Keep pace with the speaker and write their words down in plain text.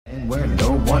where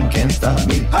no one can stop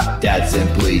me. Ha! Dad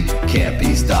simply can't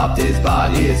be stopped. His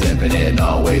body is infinite and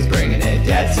always bringing it.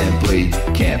 Dad simply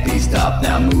can't be stopped.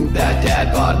 Now move that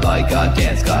dad bod like a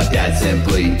dance god. Dad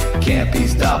simply can't be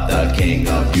stopped. The king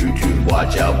of YouTube,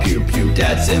 watch out, pew pew.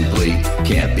 Dad simply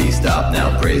can't be stopped.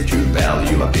 Now praise true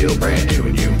value, I feel brand new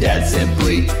in you. Dad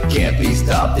simply can't be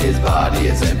stopped. His body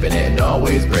is infinite and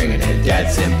always bringing it.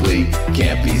 Dad simply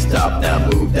can't be stopped. Now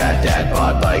move that dad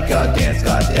bod like a dance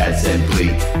god. Dad simply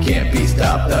can't be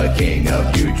stopped. The king of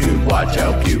YouTube, watch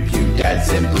out, pew pew. Dad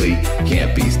simply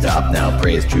can't be stopped. Now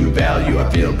praise true value, I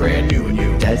feel brand new in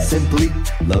you. Dad simply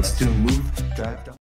loves to move, drive.